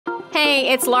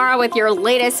Hey, it's Laura with your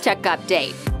latest tech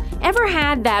update. Ever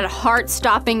had that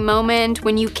heart-stopping moment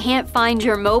when you can't find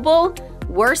your mobile?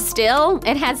 Worse still,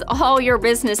 it has all your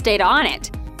business data on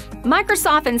it.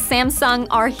 Microsoft and Samsung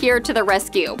are here to the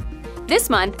rescue. This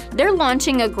month, they're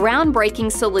launching a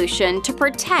groundbreaking solution to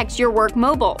protect your work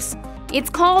mobiles. It's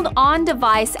called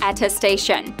on-device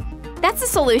attestation. That's a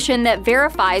solution that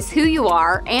verifies who you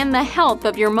are and the health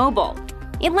of your mobile.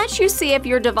 It lets you see if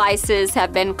your devices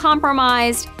have been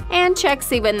compromised and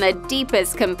checks even the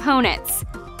deepest components.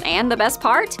 And the best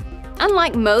part?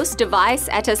 Unlike most device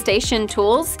attestation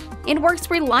tools, it works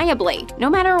reliably, no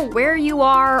matter where you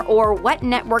are or what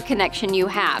network connection you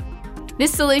have.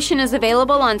 This solution is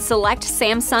available on select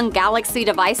Samsung Galaxy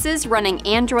devices running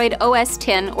Android OS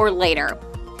X or later.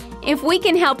 If we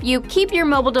can help you keep your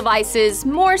mobile devices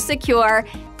more secure,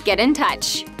 get in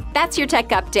touch. That's your tech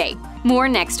update. More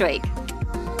next week.